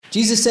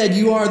Jesus said,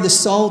 "You are the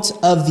salt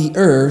of the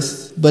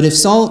earth, but if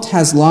salt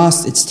has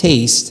lost its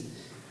taste,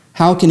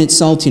 how can its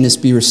saltiness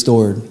be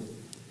restored?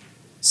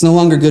 It's no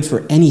longer good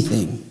for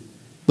anything,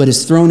 but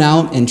is thrown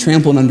out and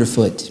trampled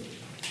underfoot.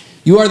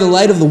 You are the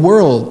light of the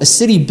world. A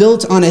city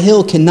built on a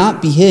hill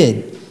cannot be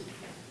hid.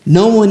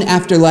 No one,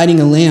 after lighting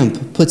a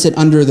lamp, puts it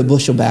under the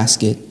bushel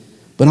basket,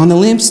 but on the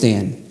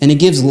lampstand, and it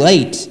gives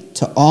light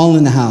to all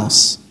in the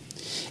house.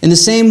 In the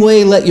same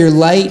way, let your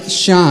light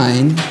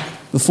shine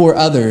before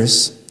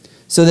others,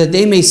 so that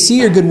they may see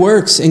your good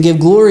works and give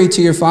glory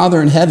to your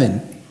Father in heaven.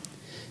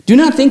 Do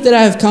not think that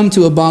I have come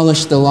to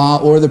abolish the law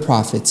or the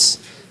prophets.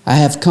 I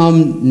have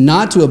come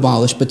not to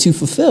abolish, but to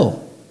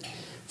fulfill.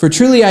 For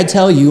truly I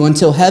tell you,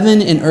 until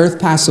heaven and earth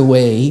pass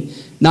away,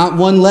 not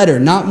one letter,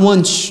 not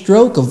one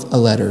stroke of a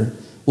letter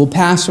will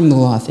pass from the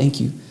law,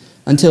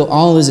 until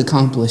all is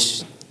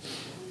accomplished.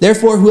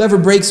 Therefore, whoever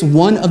breaks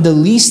one of the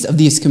least of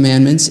these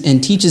commandments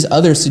and teaches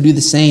others to do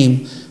the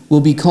same will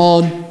be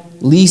called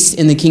least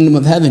in the kingdom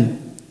of heaven.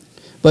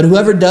 But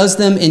whoever does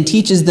them and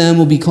teaches them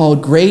will be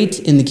called great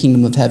in the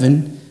kingdom of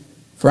heaven.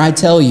 For I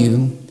tell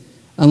you,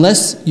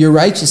 unless your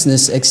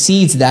righteousness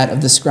exceeds that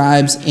of the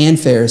scribes and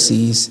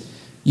Pharisees,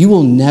 you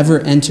will never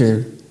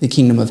enter the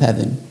kingdom of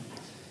heaven."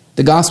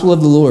 The gospel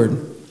of the Lord.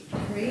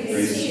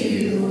 Praise to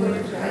you,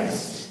 Lord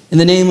Christ. In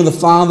the name of the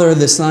Father,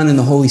 the Son, and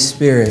the Holy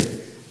Spirit,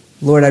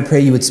 Lord, I pray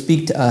you would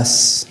speak to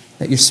us,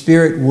 that your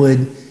Spirit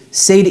would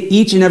say to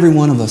each and every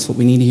one of us what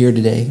we need to hear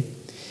today.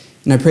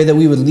 And I pray that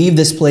we would leave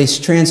this place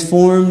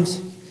transformed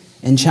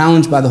and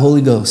challenged by the Holy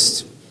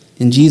Ghost.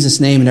 In Jesus'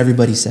 name, and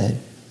everybody said,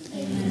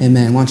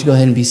 Amen. Why don't you go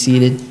ahead and be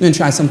seated? We're going to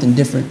try something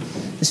different.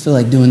 I just feel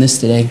like doing this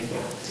today.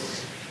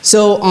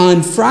 So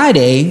on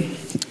Thursday,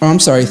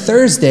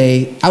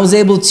 I was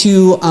able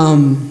to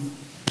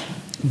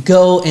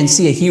go and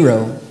see a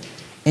hero.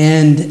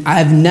 And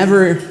I've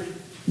never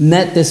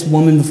met this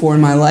woman before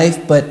in my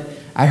life, but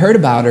I heard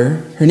about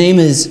her. Her name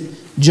is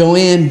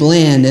Joanne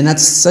Bland, and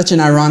that's such an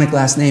ironic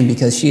last name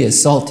because she is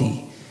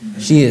salty.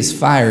 She is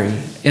fiery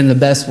in the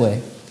best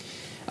way.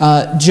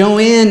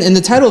 Joanne, and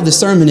the title of the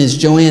sermon is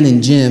Joanne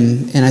and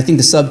Jim, and I think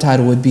the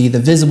subtitle would be The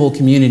Visible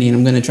Community, and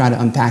I'm going to try to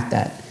unpack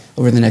that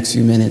over the next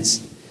few minutes.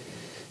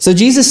 So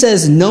Jesus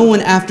says, no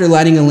one after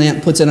lighting a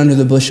lamp puts it under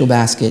the bushel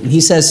basket. And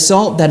he says,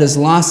 salt that has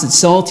lost its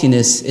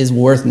saltiness is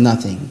worth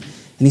nothing.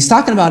 And he's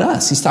talking about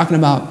us. He's talking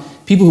about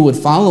people who would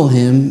follow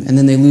him, and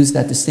then they lose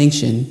that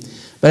distinction.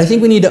 But I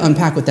think we need to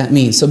unpack what that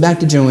means. So back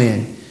to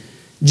Joanne.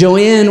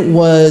 Joanne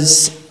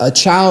was a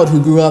child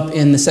who grew up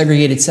in the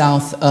segregated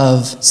south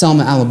of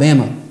Selma,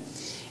 Alabama.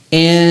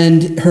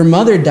 And her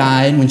mother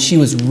died when she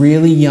was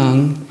really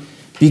young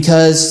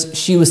because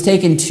she was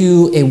taken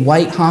to a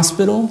white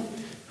hospital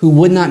who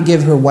would not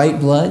give her white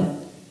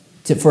blood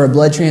for a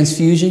blood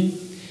transfusion.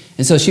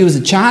 And so she was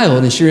a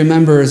child, and she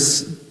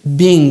remembers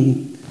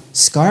being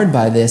scarred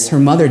by this. Her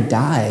mother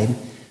died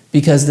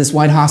because this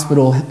white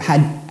hospital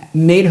had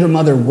made her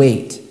mother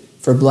wait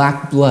for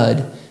black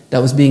blood that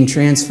was being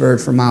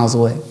transferred from miles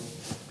away.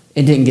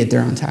 It didn't get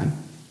there on time.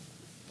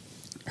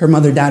 Her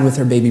mother died with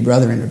her baby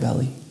brother in her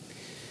belly.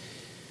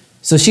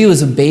 So she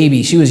was a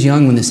baby. She was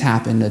young when this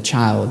happened, a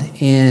child.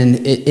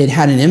 And it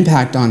had an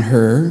impact on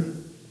her.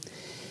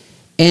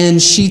 And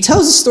she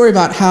tells a story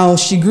about how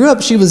she grew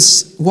up. She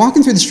was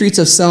walking through the streets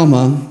of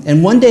Selma.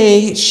 And one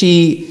day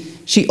she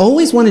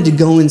always wanted to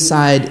go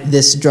inside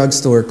this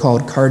drugstore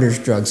called Carter's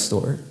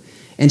Drugstore.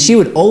 And she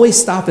would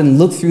always stop and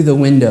look through the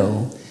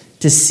window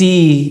to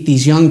see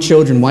these young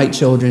children, white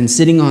children,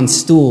 sitting on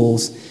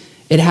stools.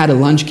 It had a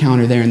lunch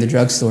counter there in the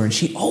drugstore. And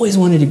she always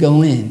wanted to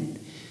go in.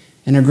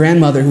 And her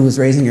grandmother, who was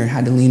raising her,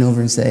 had to lean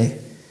over and say,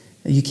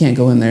 "You can't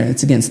go in there.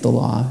 It's against the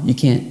law. You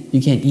can't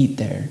eat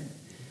there."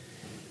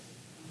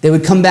 They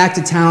would come back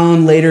to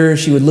town later.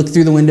 She would look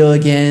through the window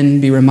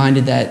again, be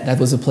reminded that that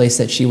was a place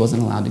that she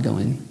wasn't allowed to go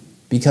in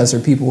because her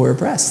people were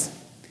oppressed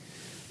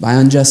by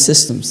unjust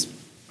systems.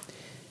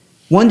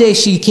 One day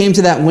she came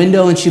to that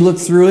window and she looked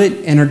through it,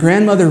 and her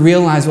grandmother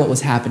realized what was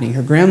happening.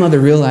 Her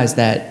grandmother realized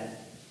that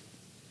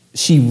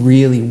she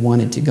really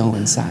wanted to go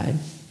inside.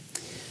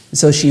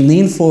 So she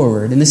leaned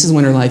forward, and this is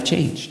when her life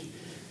changed.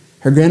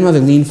 Her grandmother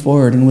leaned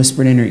forward and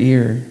whispered in her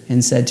ear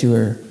and said to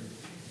her,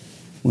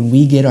 "When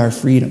we get our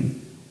freedom,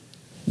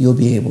 you'll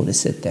be able to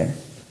sit there."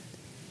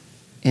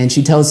 And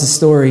she tells the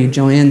story.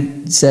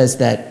 Joanne says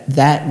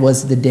that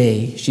was the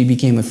day she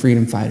became a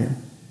freedom fighter.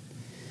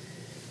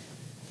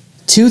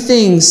 Two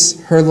things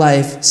her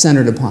life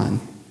centered upon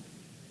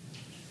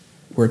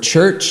were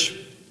church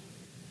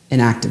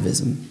and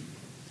activism.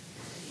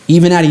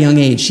 Even at a young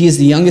age, she is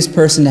the youngest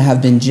person to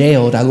have been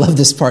jailed. I love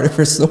this part of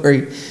her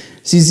story.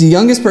 She's the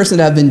youngest person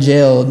to have been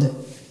jailed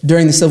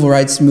during the civil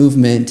rights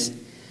movement.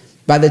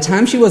 By the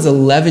time she was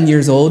 11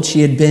 years old,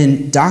 she had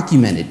been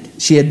documented.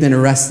 She had been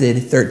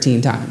arrested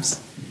 13 times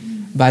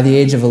by the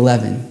age of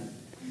 11,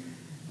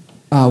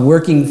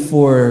 working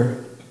for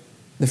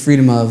the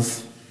freedom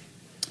of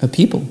a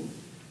people.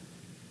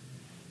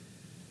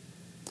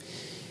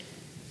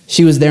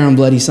 She was there on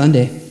Bloody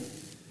Sunday.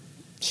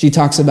 She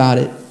talks about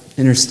it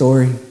in her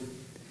story.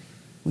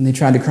 When they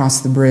tried to cross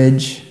the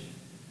bridge,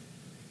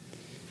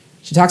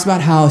 She talks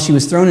about how she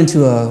was thrown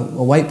into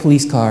a white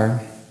police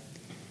car,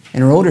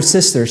 and her older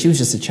sister, she was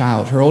just a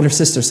child, her older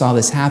sister saw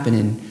this happen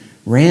and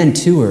ran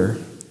to her,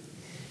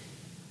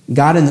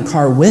 got in the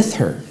car with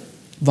her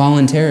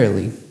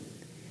voluntarily.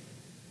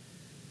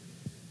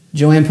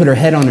 Joanne put her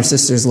head on her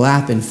sister's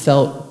lap and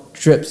felt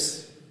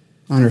drips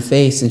on her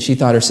face, and she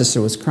thought her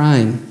sister was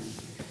crying.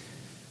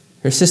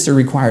 Her sister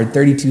required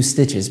 32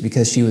 stitches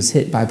because she was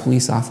hit by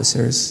police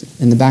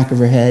officers in the back of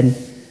her head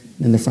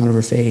and in the front of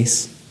her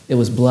face. It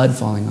was blood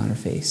falling on her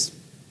face.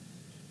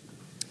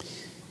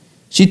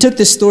 She took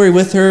this story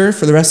with her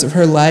for the rest of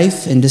her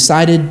life and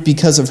decided,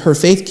 because of her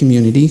faith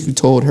community who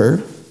told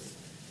her,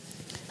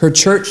 her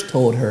church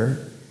told her,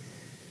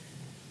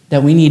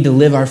 that we need to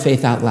live our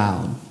faith out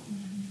loud,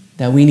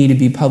 that we need to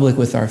be public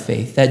with our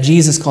faith, that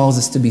Jesus calls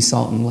us to be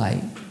salt and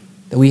light,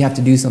 that we have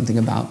to do something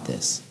about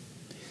this.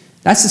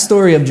 That's the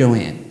story of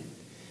Joanne.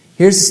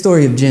 Here's the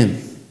story of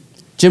Jim.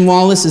 Jim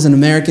Wallis is an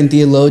American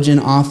theologian,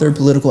 author,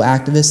 political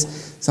activist.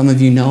 Some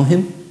of you know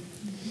him.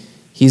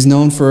 He's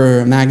known for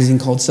a magazine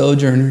called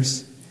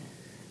Sojourners.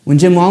 When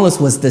Jim Wallis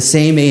was the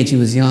same age, he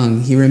was young,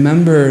 he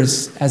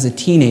remembers as a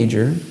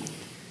teenager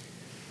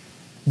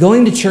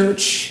going to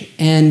church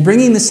and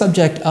bringing the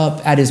subject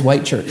up at his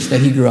white church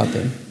that he grew up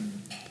in.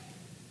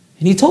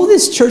 And he told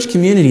this church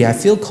community, I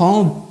feel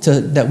called to,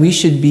 that we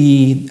should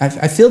be,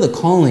 I feel the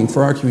calling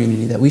for our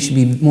community, that we should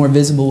be more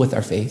visible with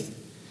our faith,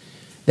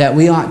 that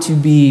we ought to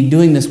be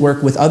doing this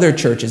work with other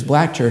churches,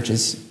 black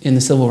churches in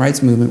the civil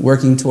rights movement,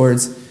 working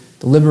towards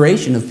the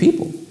liberation of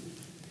people.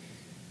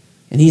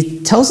 And he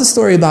tells a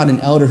story about an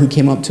elder who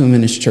came up to him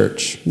in his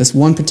church, this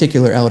one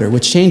particular elder,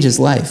 which changed his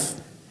life.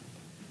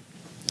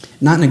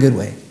 Not in a good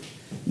way.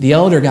 The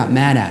elder got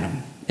mad at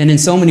him. And in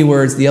so many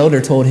words, the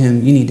elder told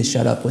him, you need to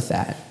shut up with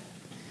that.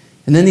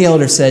 And then the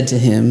elder said to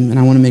him, and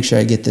I want to make sure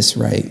I get this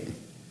right.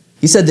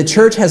 He said, the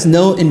church has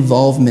no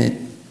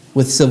involvement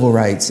with civil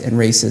rights and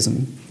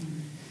racism.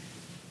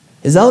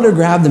 His elder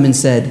grabbed him and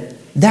said,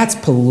 that's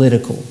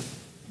political.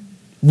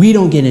 We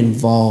don't get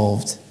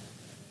involved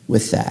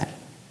with that.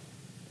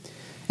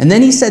 And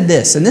then he said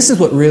this, and this is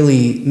what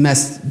really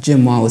messed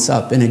Jim Wallis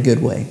up in a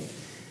good way.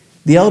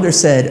 The elder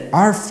said,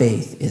 our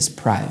faith is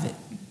private.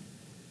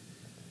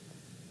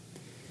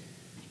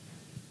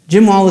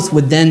 Jim Wallis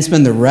would then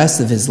spend the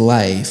rest of his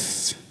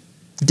life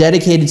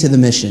dedicated to the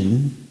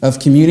mission of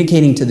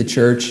communicating to the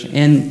church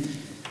and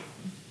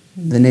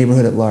the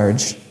neighborhood at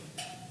large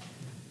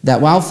that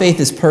while faith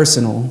is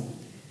personal,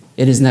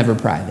 it is never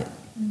private.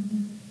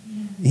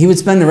 He would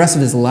spend the rest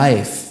of his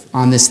life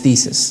on this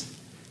thesis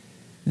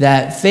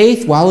that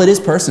faith, while it is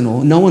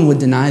personal, no one would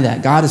deny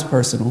that. God is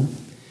personal.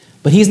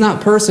 But he's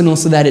not personal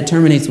so that it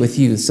terminates with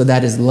you, so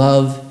that his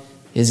love,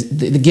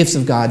 the gifts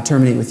of God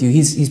terminate with you.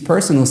 He's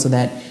personal so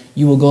that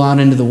you will go out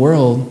into the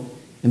world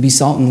and be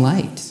salt and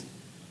light.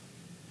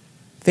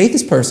 Faith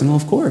is personal,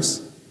 of course,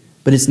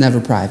 but it's never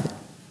private.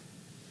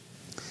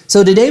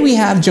 So today we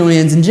have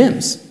Joannes and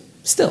Jims,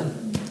 still.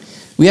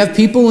 We have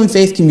people in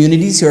faith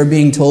communities who are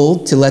being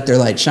told to let their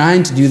light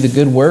shine, to do the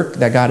good work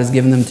that God has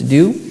given them to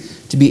do,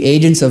 to be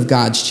agents of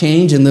God's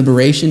change and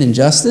liberation and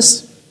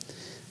justice.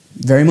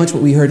 Very much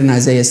what we heard in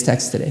Isaiah's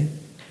text today.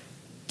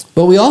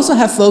 But we also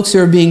have folks who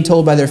are being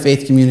told by their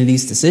faith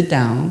communities to sit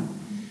down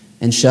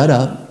and shut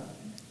up,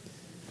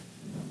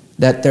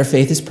 that their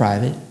faith is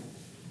private.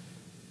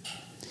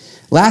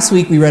 Last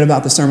week we read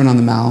about the Sermon on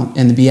the Mount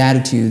and the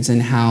Beatitudes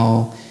and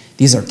how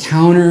these are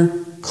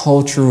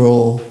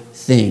counter-cultural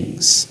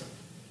things.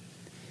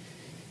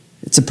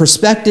 It's a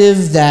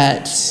perspective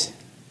that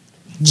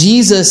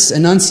Jesus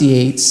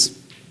enunciates,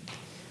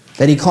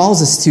 that he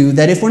calls us to,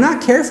 that if we're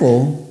not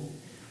careful,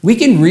 we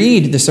can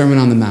read the Sermon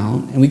on the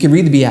Mount and we can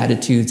read the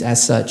Beatitudes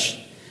as such,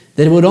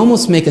 that it would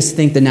almost make us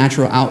think the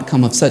natural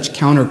outcome of such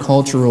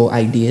countercultural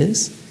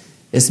ideas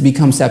is to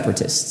become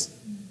separatists,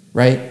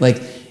 right?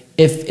 Like,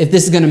 if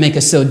this is going to make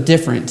us so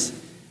different,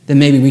 then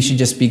maybe we should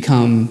just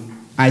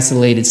become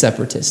isolated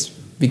separatists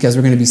because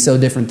we're going to be so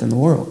different than the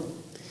world.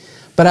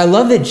 But I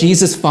love that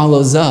Jesus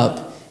follows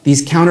up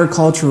these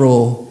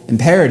countercultural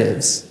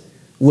imperatives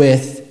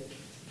with,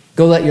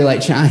 go let your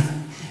light shine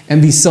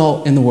and be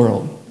salt in the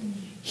world.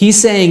 He's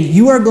saying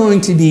you are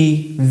going to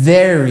be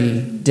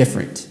very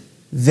different,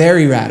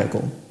 very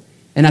radical.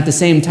 And at the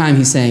same time,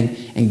 he's saying,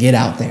 and get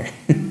out there.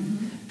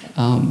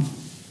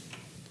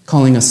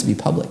 Calling us to be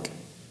public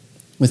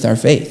with our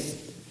faith.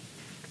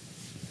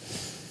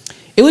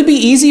 It would be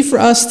easy for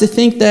us to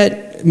think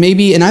that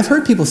maybe, and I've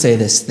heard people say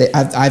this,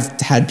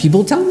 I've had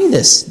people tell me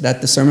this,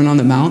 that the Sermon on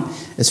the Mount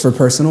is for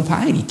personal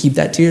piety. Keep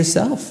that to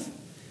yourself.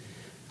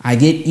 I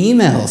get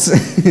emails.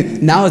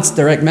 Now it's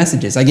direct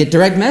messages. I get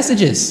direct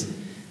messages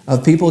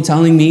of people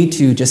telling me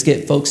to just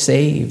get folks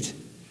saved.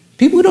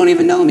 People who don't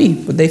even know me,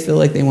 but they feel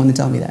like they want to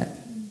tell me that.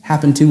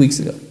 Happened 2 weeks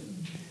ago.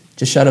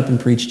 Just shut up and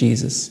preach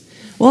Jesus.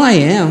 Well, I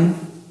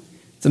am.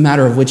 It's a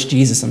matter of which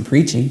Jesus I'm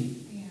preaching.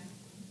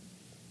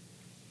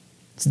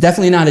 It's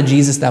definitely not a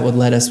Jesus that would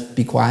let us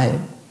be quiet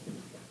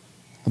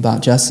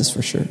about justice,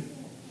 for sure.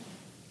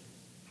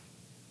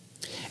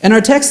 And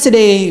our text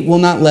today will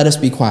not let us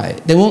be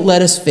quiet. They won't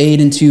let us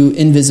fade into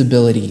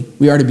invisibility.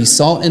 We are to be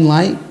salt and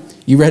light.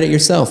 You read it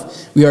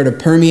yourself. We are to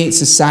permeate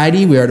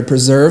society. We are to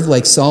preserve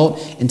like salt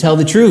and tell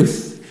the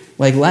truth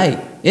like light.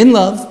 In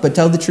love, but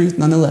tell the truth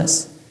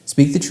nonetheless.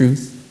 Speak the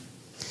truth.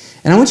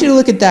 And I want you to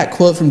look at that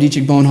quote from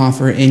Dietrich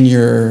Bonhoeffer in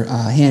your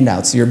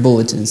handouts, your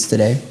bulletins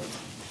today.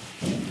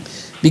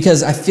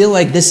 Because I feel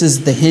like this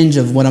is the hinge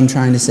of what I'm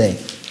trying to say.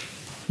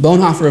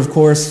 Bonhoeffer, of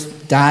course,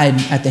 died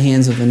at the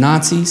hands of the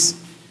Nazis.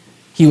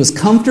 He was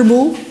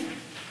comfortable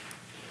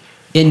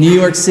in New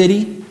York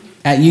City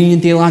at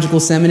Union Theological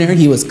Seminary.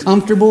 He was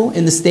comfortable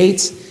in the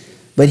States,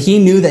 but he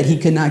knew that he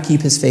could not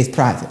keep his faith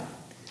private.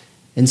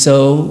 And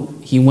so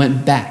he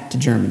went back to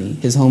Germany,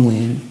 his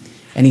homeland,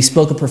 and he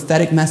spoke a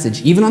prophetic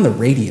message, even on the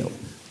radio.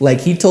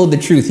 Like, he told the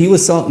truth. He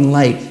was salt and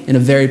light in a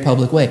very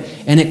public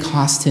way, and it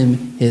cost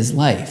him his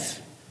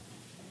life.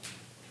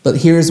 But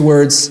here his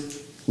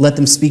words, let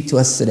them speak to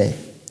us today.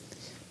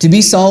 To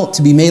be salt,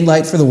 to be made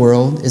light for the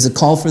world, is a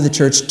call for the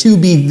church to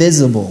be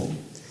visible.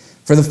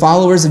 For the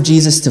followers of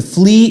Jesus to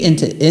flee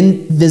into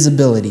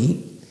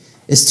invisibility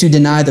is to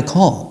deny the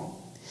call.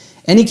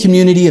 Any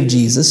community of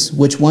Jesus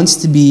which wants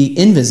to be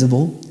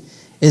invisible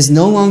is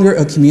no longer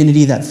a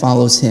community that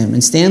follows him.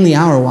 And Stanley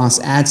Auerbach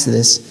adds to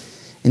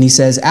this, and he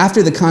says,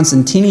 after the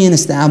Constantinian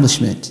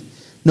establishment,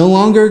 no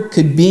longer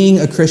could being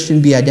a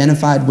Christian be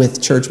identified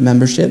with church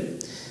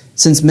membership,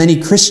 since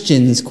many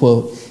Christians,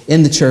 quote,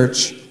 in the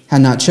church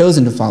had not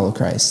chosen to follow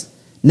Christ.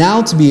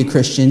 Now to be a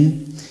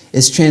Christian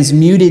is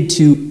transmuted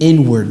to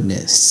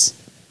inwardness.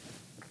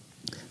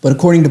 But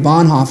according to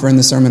Bonhoeffer in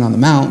the Sermon on the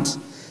Mount,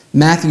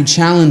 Matthew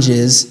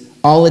challenges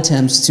all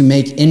attempts to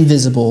make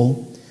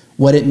invisible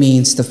what it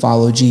means to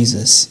follow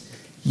Jesus.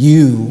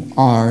 You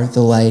are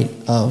the light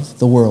of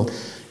the world.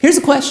 Here's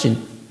a question.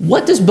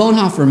 What does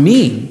Bonhoeffer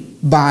mean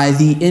by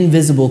the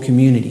invisible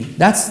community?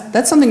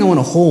 That's something I want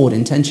to hold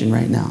in tension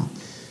right now.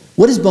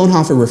 What is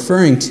Bonhoeffer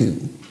referring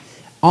to?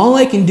 All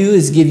I can do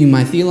is give you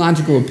my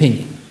theological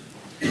opinion.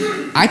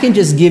 I can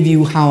just give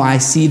you how I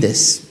see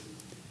this.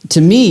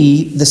 To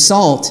me, the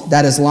salt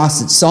that has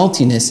lost its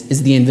saltiness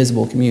is the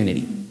invisible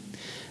community.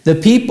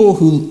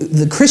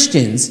 The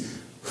Christians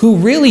who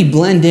really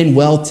blend in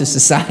well to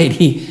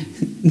society,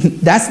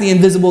 that's the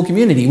invisible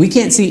community. We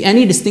can't see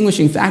any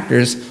distinguishing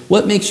factors.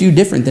 What makes you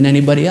different than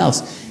anybody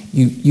else?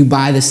 You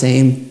buy the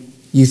same,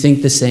 you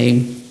think the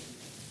same,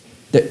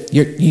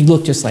 you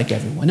look just like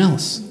everyone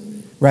else,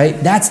 right?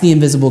 That's the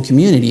invisible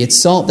community. It's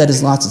salt that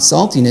has lost its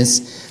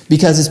saltiness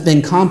because it's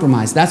been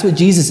compromised. That's what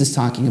Jesus is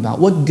talking about.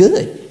 What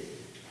good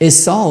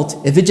is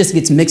salt if it just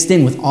gets mixed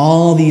in with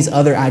all these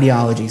other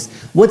ideologies?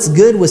 What's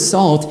good with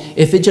salt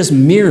if it just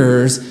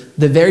mirrors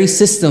the very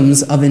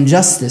systems of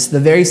injustice, the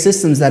very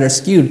systems that are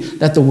skewed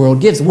that the world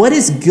gives? What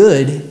is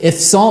good if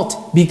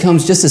salt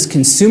becomes just as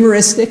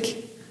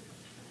consumeristic,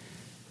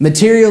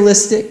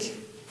 materialistic?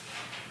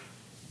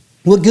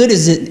 What good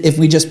is it if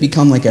we just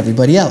become like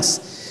everybody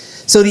else?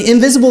 So the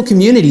invisible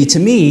community, to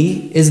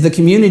me, is the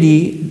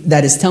community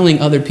that is telling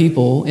other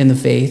people in the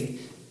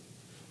faith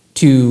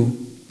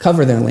to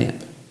cover their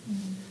lamp.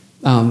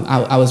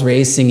 I was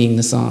raised singing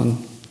the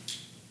song,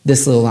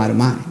 This Little Light of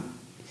Mine.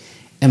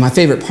 And my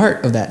favorite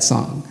part of that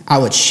song, I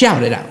would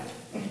shout it out,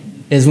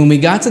 is when we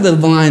got to the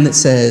line that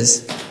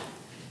says,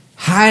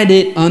 hide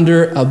it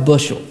under a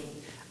bushel.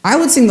 I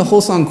would sing the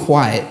whole song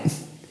quiet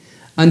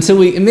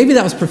until and maybe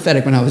that was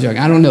prophetic when I was young,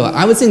 I don't know.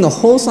 I would sing the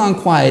whole song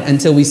quiet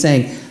until we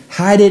sang,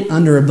 hide it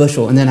under a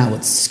bushel, and then I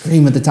would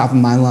scream at the top of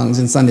my lungs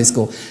in Sunday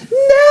school,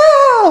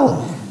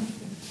 no!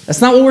 That's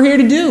not what we're here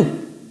to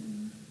do.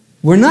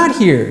 We're not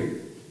here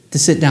to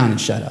sit down and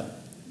shut up.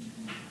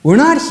 We're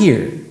not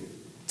here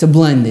to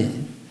blend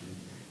in.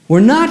 We're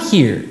not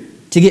here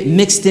to get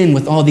mixed in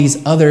with all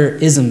these other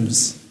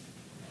isms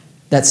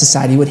that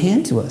society would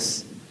hand to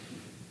us.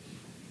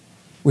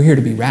 We're here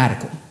to be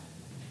radical.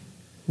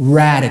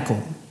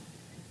 Radical.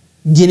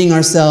 Getting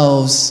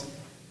ourselves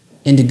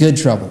into good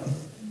trouble,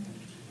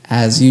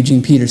 as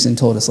Eugene Peterson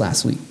told us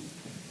last week.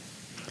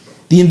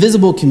 The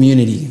invisible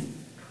community.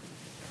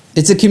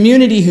 It's a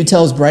community who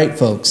tells bright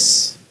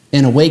folks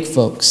and awake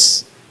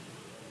folks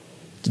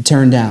to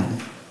turn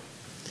down.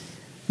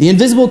 The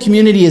invisible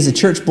community is a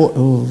church board.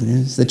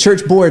 It's the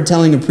church board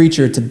telling a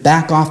preacher to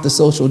back off the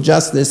social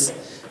justice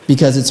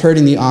because it's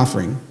hurting the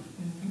offering.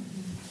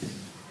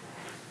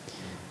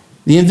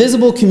 The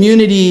invisible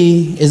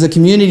community is a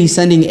community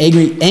sending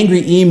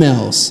angry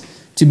emails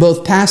to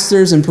both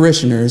pastors and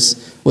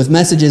parishioners with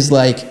messages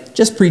like,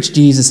 just preach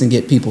Jesus and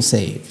get people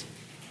saved.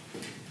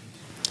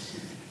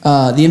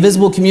 The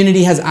invisible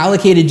community has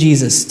allocated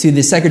Jesus to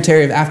the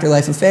Secretary of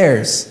Afterlife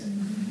Affairs.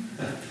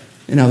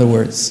 In other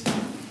words,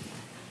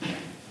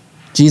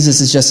 Jesus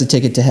is just a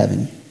ticket to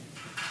heaven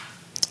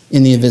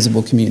in the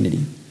invisible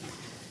community.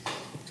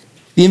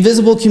 The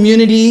invisible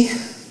community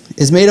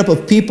is made up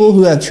of people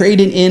who have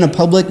traded in a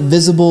public,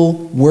 visible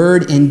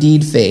word and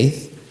deed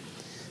faith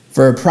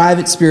for a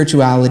private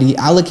spirituality,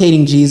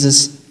 allocating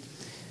Jesus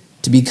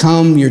to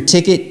become your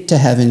ticket to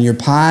heaven, your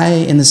pie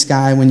in the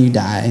sky when you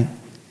die,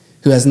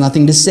 who has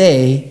nothing to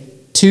say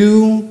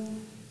to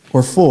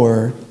or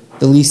for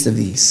the least of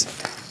these.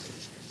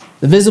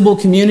 The visible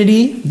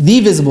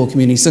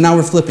community. So now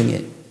we're flipping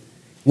it.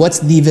 What's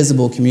the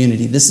visible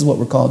community? This is what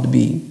we're called to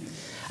be.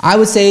 I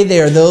would say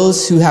they are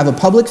those who have a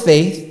public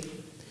faith,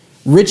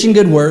 rich in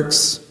good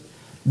works,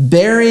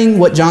 bearing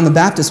what John the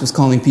Baptist was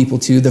calling people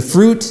to, the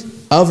fruit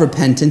of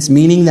repentance,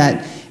 meaning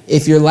that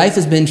if your life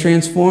has been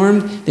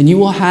transformed, then you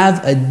will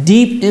have a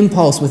deep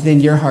impulse within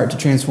your heart to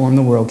transform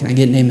the world. Can I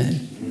get an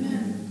amen?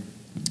 Amen.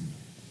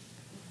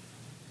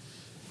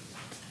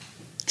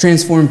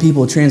 Transform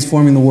people,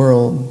 transforming the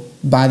world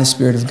by the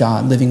Spirit of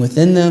God, living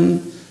within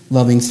them,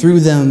 loving through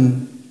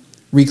them,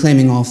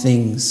 reclaiming all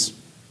things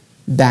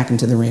back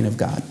into the reign of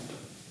God.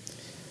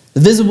 The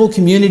visible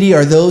community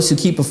are those who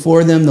keep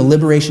before them the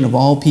liberation of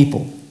all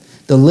people,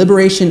 the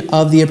liberation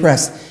of the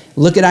oppressed.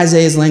 Look at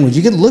Isaiah's language.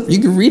 You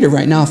can read it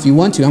right now if you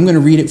want to. I'm going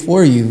to read it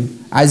for you.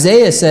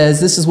 Isaiah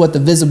says this is what the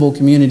visible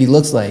community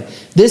looks like.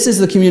 This is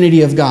the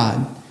community of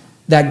God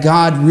that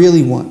God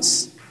really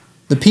wants.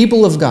 The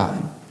people of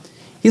God.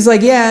 He's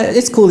like, yeah,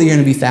 it's cool that you're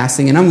going to be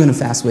fasting, and I'm going to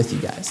fast with you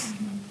guys.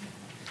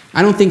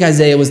 I don't think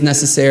Isaiah was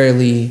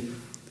necessarily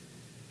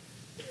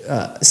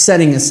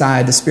setting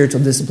aside the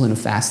spiritual discipline of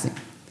fasting.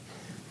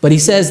 But he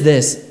says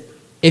this,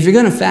 if you're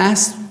going to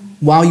fast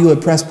while you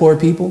oppress poor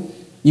people,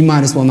 you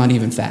might as well not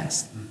even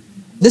fast.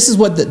 This is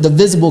what the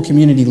visible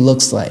community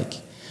looks like.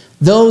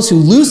 Those who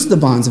loose the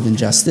bonds of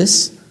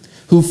injustice,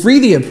 who free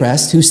the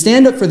oppressed, who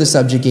stand up for the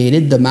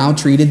subjugated, the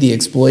maltreated, the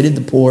exploited,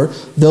 the poor,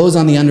 those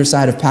on the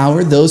underside of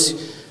power,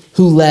 those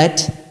who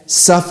let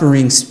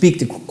suffering speak,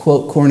 to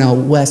quote Cornel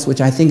West,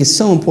 which I think is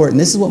so important.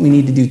 This is what we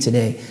need to do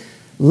today.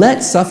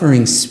 Let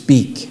suffering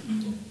speak.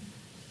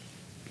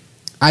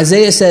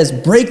 Isaiah says,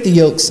 break the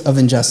yokes of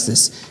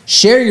injustice.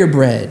 Share your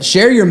bread.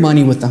 Share your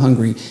money with the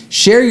hungry.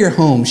 Share your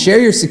home. Share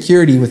your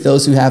security with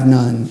those who have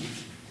none.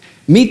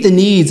 Meet the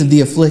needs of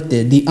the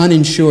afflicted, the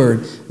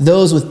uninsured,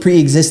 those with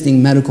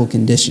pre-existing medical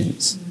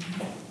conditions.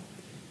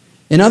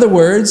 In other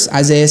words,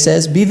 Isaiah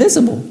says, be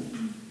visible.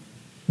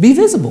 Be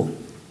visible.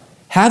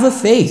 Have a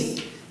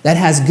faith that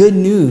has good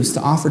news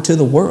to offer to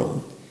the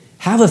world.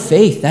 Have a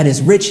faith that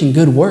is rich in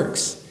good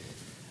works.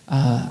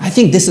 I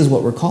think this is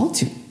what we're called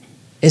to,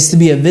 is to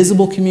be a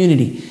visible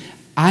community.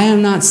 I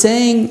am not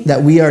saying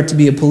that we are to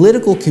be a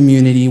political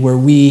community where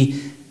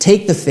we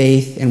take the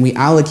faith and we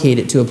allocate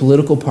it to a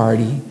political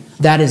party.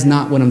 That is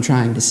not what I'm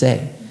trying to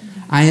say.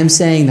 I am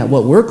saying that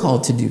what we're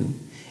called to do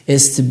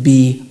is to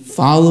be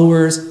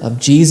followers of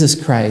Jesus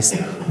Christ,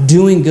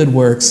 doing good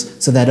works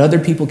so that other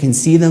people can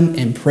see them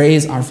and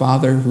praise our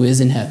Father who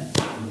is in heaven.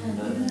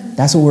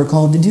 That's what we're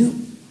called to do.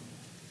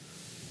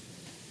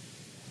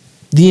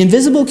 The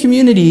invisible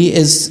community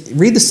is,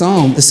 read the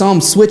psalm. The psalm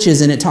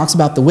switches and it talks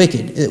about the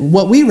wicked.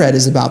 What we read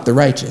is about the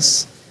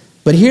righteous.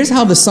 But here's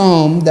how the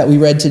psalm that we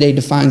read today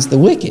defines the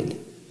wicked.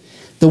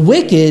 The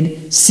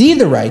wicked see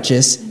the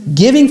righteous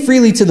giving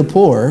freely to the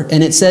poor,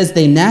 and it says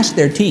they gnash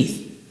their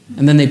teeth,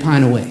 and then they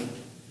pine away.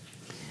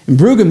 And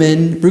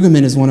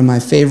Brueggemann is one of my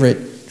favorite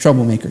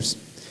troublemakers.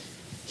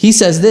 He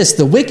says this,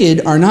 the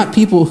wicked are not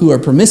people who are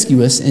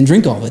promiscuous and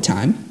drink all the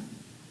time.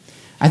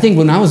 I think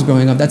when I was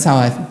growing up, that's how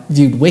I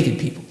viewed wicked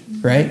people,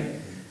 right?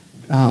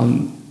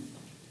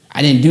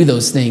 I didn't do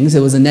those things.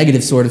 It was a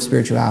negative sort of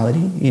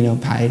spirituality,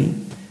 piety.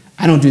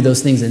 I don't do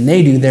those things and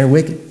they do, they're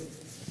wicked.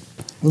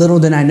 Little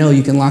did I know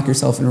you can lock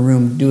yourself in a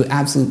room, do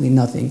absolutely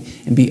nothing,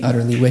 and be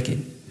utterly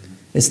wicked.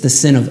 It's the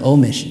sin of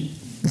omission,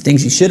 the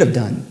things you should have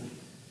done,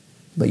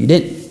 but you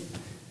didn't.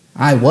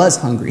 I was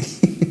hungry.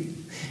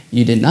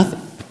 You did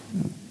nothing.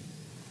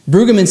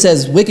 Brueggemann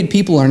says wicked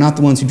people are not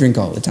the ones who drink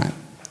all the time.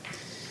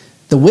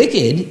 The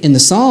wicked in the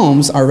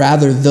Psalms are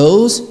rather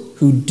those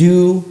who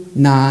do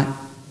not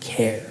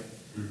care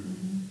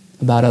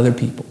about other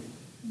people.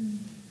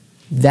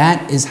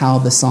 That is how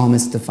the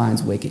psalmist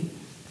defines wicked.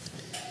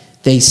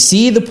 They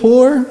see the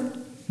poor,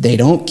 they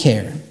don't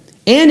care.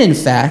 And in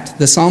fact,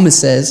 the psalmist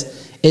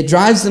says, it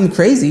drives them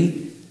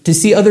crazy to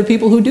see other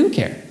people who do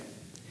care.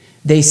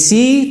 They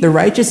see the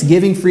righteous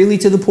giving freely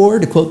to the poor,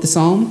 to quote the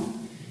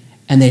psalm,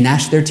 and they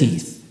gnash their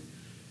teeth.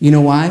 You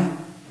know why?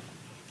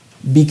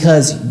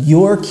 Because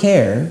your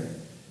care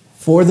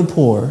for the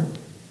poor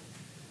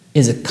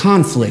is a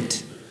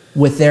conflict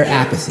with their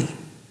apathy.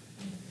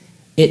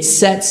 It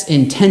sets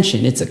in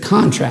tension, it's a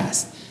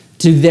contrast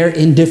to their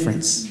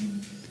indifference.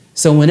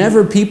 So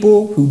whenever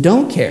people who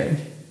don't care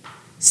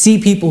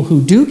see people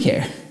who do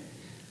care,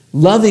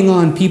 loving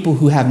on people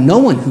who have no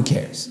one who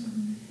cares,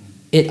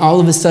 it all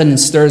of a sudden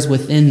stirs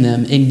within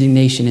them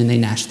indignation and they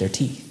gnash their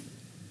teeth.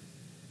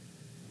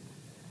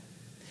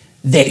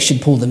 They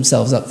should pull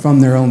themselves up from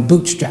their own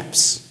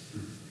bootstraps.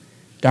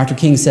 Dr.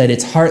 King said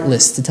it's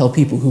heartless to tell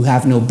people who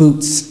have no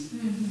boots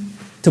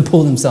to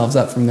pull themselves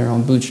up from their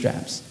own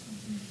bootstraps.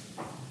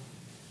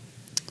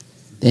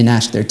 They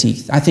gnash their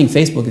teeth. I think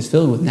Facebook is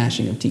filled with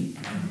gnashing of teeth.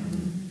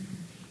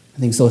 I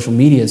think social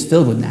media is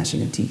filled with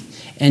gnashing of teeth.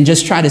 And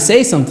just try to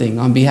say something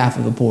on behalf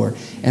of the poor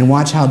and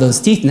watch how those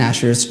teeth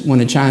gnashers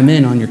want to chime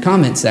in on your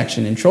comment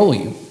section and troll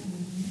you.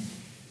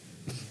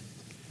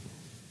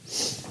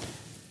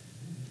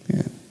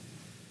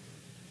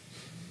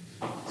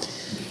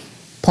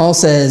 Paul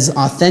says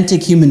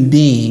authentic human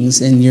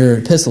beings in your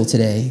epistle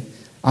today.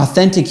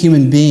 Authentic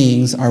human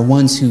beings are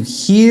ones who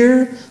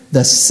hear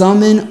the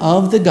summon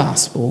of the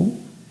gospel,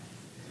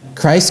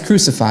 Christ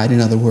crucified,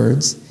 in other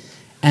words,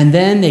 and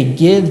then they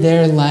give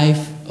their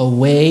life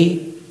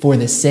away for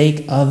the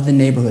sake of the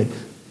neighborhood.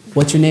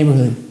 What's your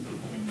neighborhood?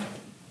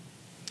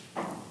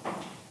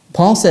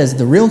 Paul says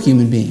the real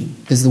human being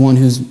is the one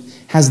who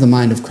has the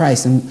mind of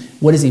Christ. And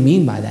what does he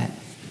mean by that?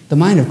 The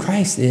mind of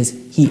Christ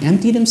is he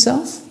emptied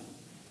himself.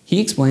 He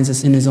explains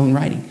this in his own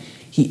writing.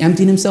 He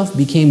emptied himself,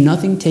 became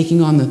nothing,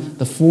 taking on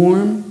the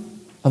form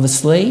of a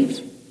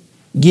slave,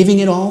 giving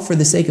it all for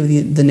the sake of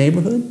the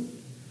neighborhood,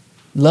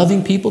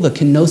 loving people, the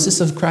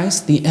kenosis of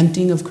Christ, the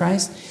emptying of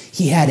Christ.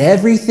 He had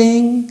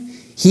everything.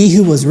 He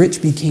who was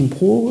rich became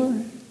poor,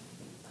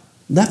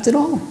 left it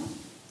all.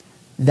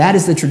 That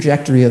is the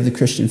trajectory of the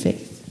Christian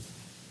faith.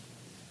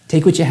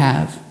 Take what you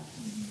have.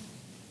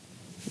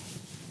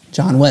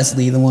 John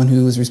Wesley, the one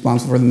who was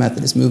responsible for the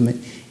Methodist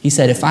movement, he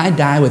said, if I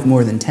die with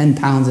more than 10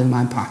 pounds in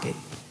my pocket,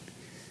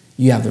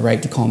 you have the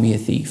right to call me a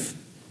thief.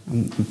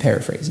 I'm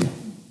paraphrasing.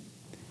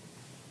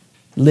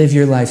 Live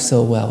your life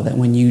so well that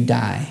when you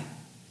die,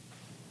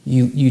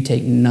 you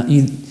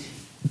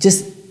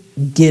just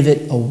give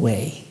it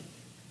away.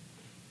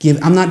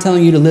 I'm not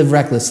telling you to live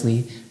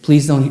recklessly.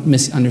 Please don't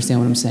misunderstand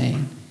what I'm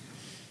saying.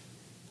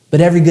 But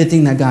every good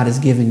thing that God has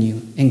given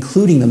you,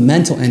 including the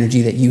mental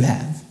energy that you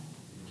have,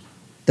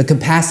 the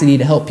capacity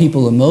to help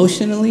people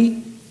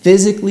emotionally,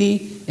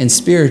 physically, and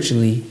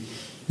spiritually,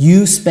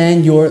 you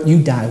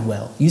die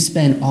well. You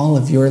spend all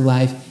of your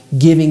life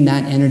giving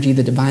that energy,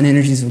 the divine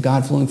energies of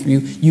God flowing through you.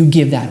 You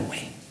give that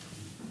away.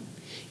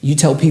 You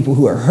tell people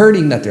who are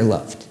hurting that they're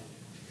loved.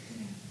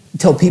 You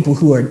tell people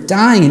who are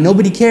dying and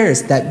nobody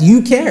cares that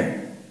you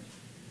care.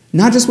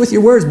 Not just with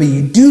your words, but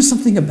you do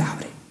something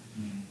about it.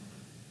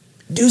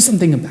 Do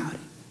something about it.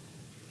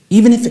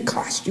 Even if it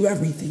costs you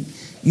everything,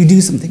 you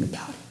do something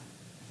about it.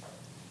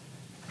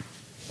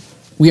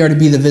 We are to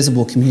be the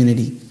visible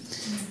community,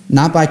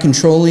 not by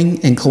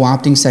controlling and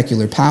co-opting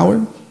secular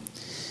power.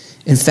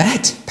 In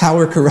fact,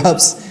 power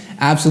corrupts.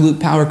 Absolute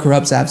power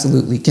corrupts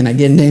absolutely. Can I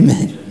get an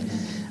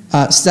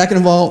amen? Second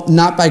of all,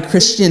 not by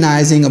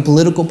Christianizing a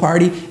political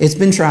party. It's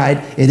been tried.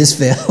 It has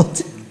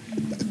failed.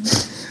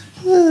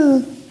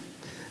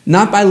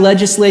 Not by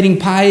legislating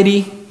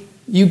piety.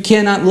 You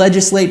cannot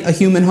legislate a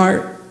human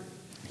heart.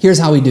 Here's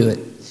how we do it.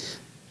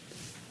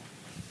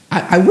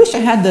 I wish I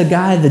had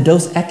the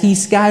Dos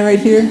Equis guy right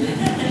here.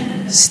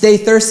 Stay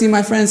thirsty,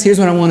 my friends. Here's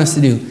what I want us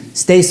to do.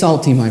 Stay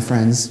salty, my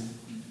friends.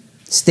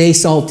 Stay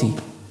salty.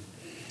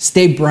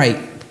 Stay bright.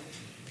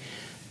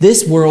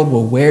 This world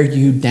will wear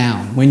you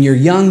down. When you're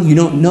young, you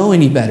don't know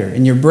any better,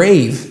 and you're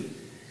brave.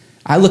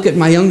 I look at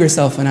my younger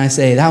self and I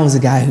say, that was a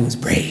guy who was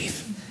brave.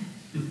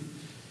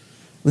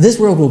 Well, this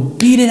world will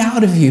beat it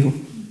out of you.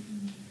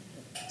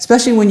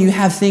 Especially when you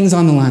have things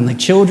on the line like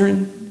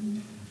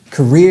children,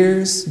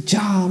 careers,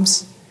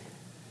 jobs.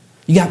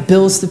 You got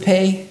bills to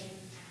pay.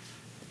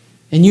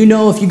 And you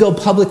know if you go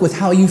public with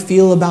how you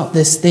feel about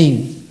this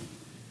thing,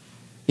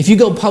 if you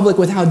go public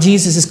with how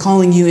Jesus is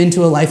calling you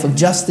into a life of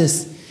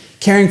justice,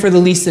 caring for the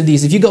least of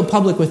these, if you go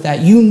public with that,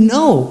 you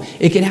know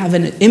it can have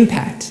an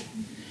impact.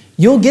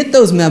 You'll get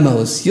those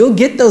memos. You'll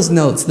get those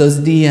notes, those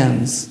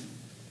DMs.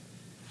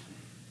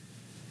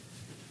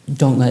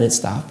 Don't let it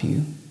stop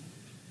you.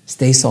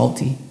 Stay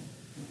salty.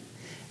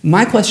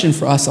 My question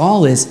for us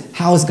all is,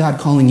 how is God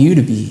calling you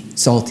to be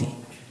salty?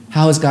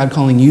 How is God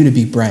calling you to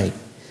be bright?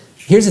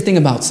 Here's the thing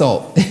about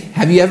salt.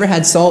 Have you ever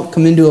had salt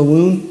come into a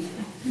wound?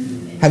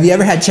 Have you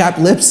ever had chapped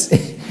lips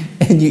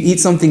and you eat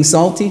something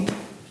salty?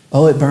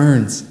 Oh, it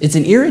burns. It's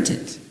an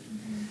irritant.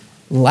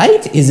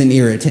 Light is an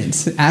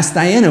irritant. Ask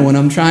Diana when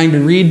I'm trying to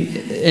read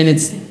and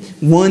it's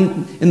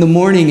 1 in the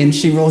morning and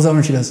she rolls over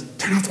and she goes,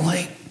 turn off the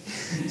light.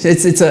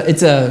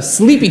 It's a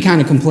sleepy kind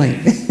of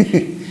complaint.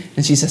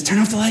 And she says, turn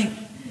off the light.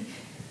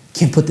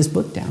 Can't put this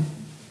book down.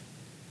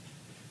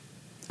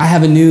 I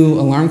have a new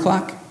alarm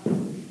clock.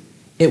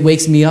 It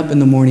wakes me up in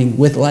the morning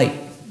with light.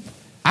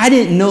 I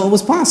didn't know it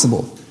was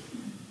possible.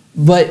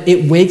 But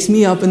it wakes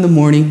me up in the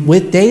morning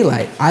with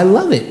daylight. I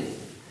love it.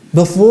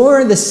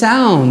 Before the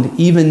sound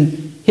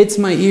even hits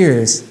my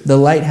ears, the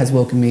light has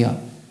woken me up.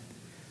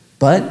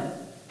 But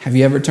have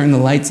you ever turned the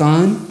lights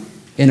on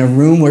in a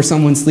room where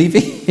someone's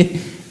sleeping?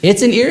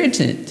 It's an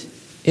irritant.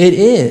 It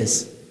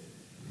is.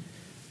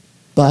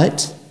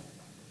 But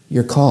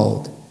you're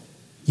called.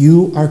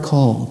 You are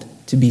called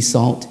to be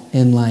salt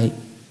and light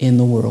in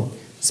the world.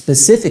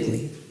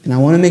 Specifically, and I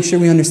want to make sure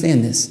we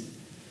understand this,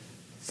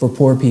 for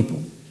poor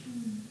people.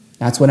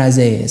 That's what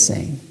Isaiah is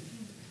saying.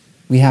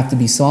 We have to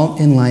be salt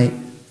and light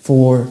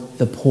for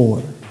the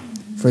poor,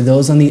 for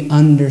those on the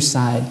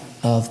underside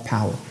of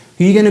power.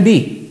 Who are you going to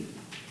be?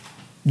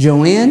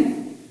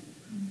 Joanne?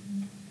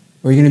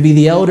 Or are you going to be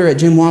the elder at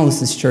Jim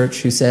Wallace's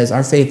church who says,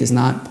 our faith is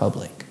not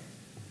public?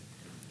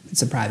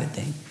 It's a private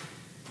thing.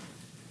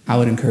 I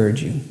would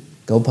encourage you,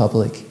 go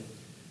public,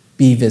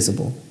 be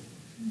visible.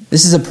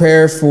 This is a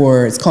prayer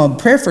it's called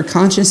Prayer for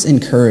Conscience and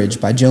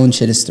Courage by Joan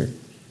Chittister.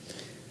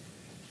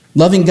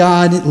 Loving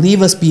God,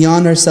 leave us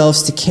beyond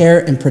ourselves to care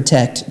and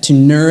protect, to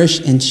nourish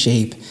and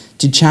shape,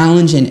 to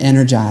challenge and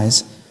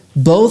energize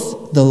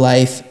both the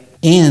life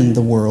and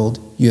the world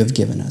you have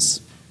given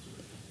us.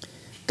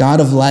 God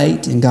of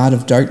light and God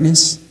of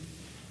darkness,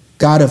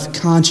 God of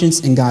conscience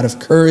and God of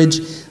courage,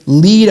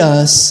 lead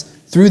us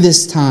through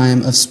this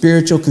time of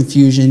spiritual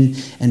confusion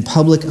and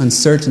public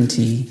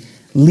uncertainty.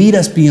 Lead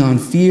us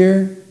beyond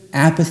fear,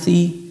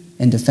 apathy,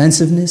 and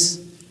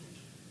defensiveness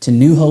to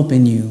new hope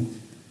in you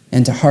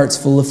and to hearts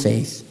full of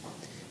faith.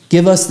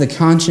 Give us the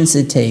conscience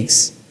it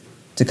takes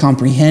to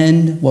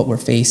comprehend what we're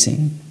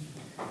facing,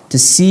 to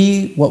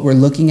see what we're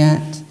looking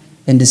at,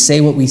 and to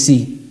say what we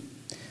see,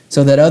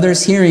 so that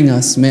others hearing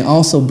us may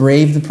also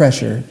brave the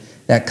pressure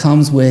that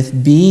comes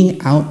with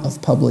being out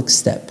of public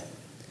step.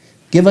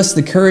 Give us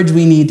the courage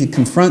we need to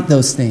confront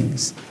those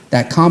things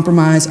that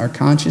compromise our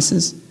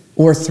consciences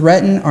or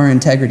threaten our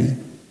integrity.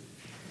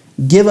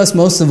 Give us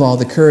most of all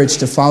the courage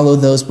to follow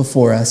those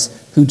before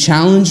us who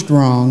challenged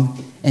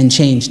wrong and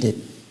changed it,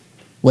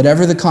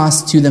 whatever the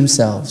cost to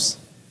themselves,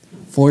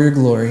 for your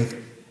glory.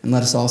 And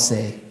let us all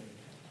say,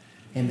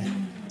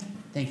 amen.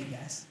 Thank you.